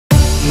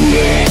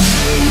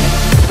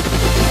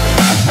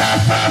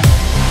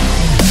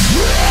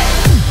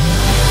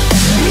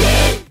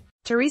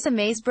Theresa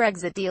May's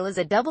Brexit deal is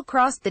a double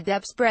cross, the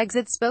DUPs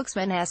Brexit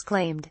spokesman has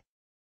claimed.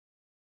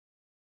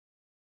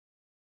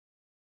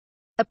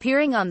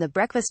 Appearing on The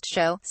Breakfast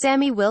Show,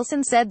 Sammy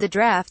Wilson said the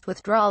draft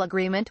withdrawal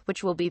agreement,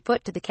 which will be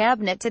put to the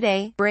cabinet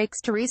today,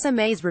 breaks Theresa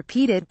May's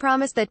repeated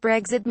promise that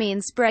Brexit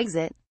means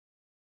Brexit.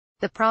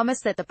 The promise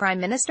that the Prime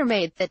Minister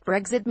made, that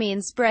Brexit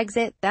means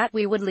Brexit, that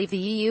we would leave the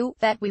EU,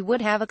 that we would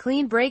have a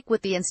clean break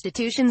with the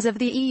institutions of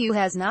the EU,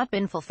 has not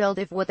been fulfilled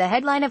if what the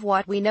headline of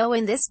what we know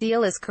in this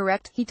deal is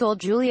correct, he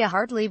told Julia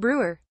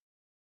Hartley-Brewer.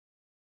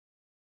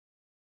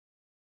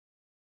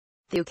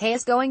 The UK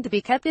is going to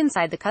be kept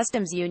inside the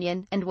customs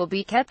union, and will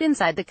be kept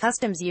inside the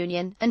customs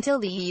union, until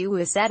the EU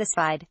is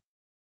satisfied.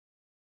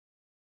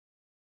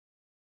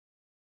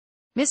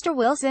 Mr.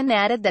 Wilson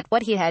added that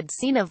what he had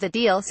seen of the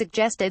deal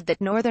suggested that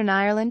Northern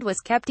Ireland was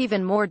kept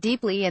even more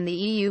deeply in the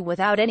EU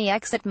without any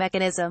exit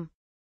mechanism.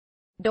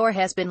 Door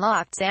has been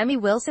locked. Sammy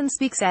Wilson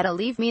speaks at a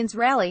Leave Means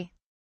rally.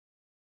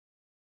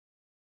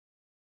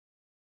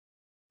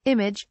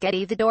 Image,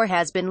 Getty. The door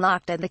has been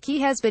locked and the key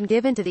has been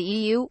given to the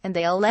EU, and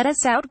they'll let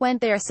us out when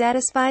they're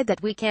satisfied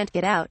that we can't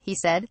get out, he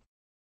said.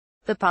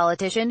 The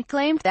politician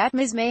claimed that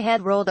Ms. May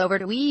had rolled over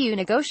to EU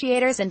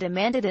negotiators and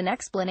demanded an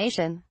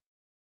explanation.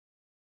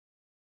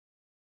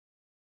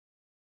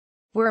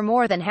 "We're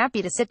more than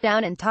happy to sit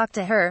down and talk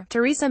to her,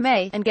 Theresa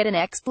May, and get an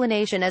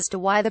explanation as to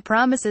why the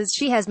promises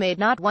she has made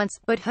not once,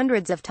 but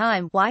hundreds of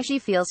times, why she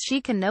feels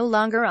she can no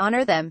longer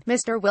honor them,"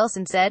 Mr.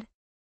 Wilson said.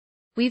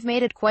 "We've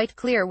made it quite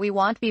clear we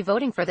won't be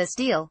voting for this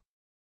deal.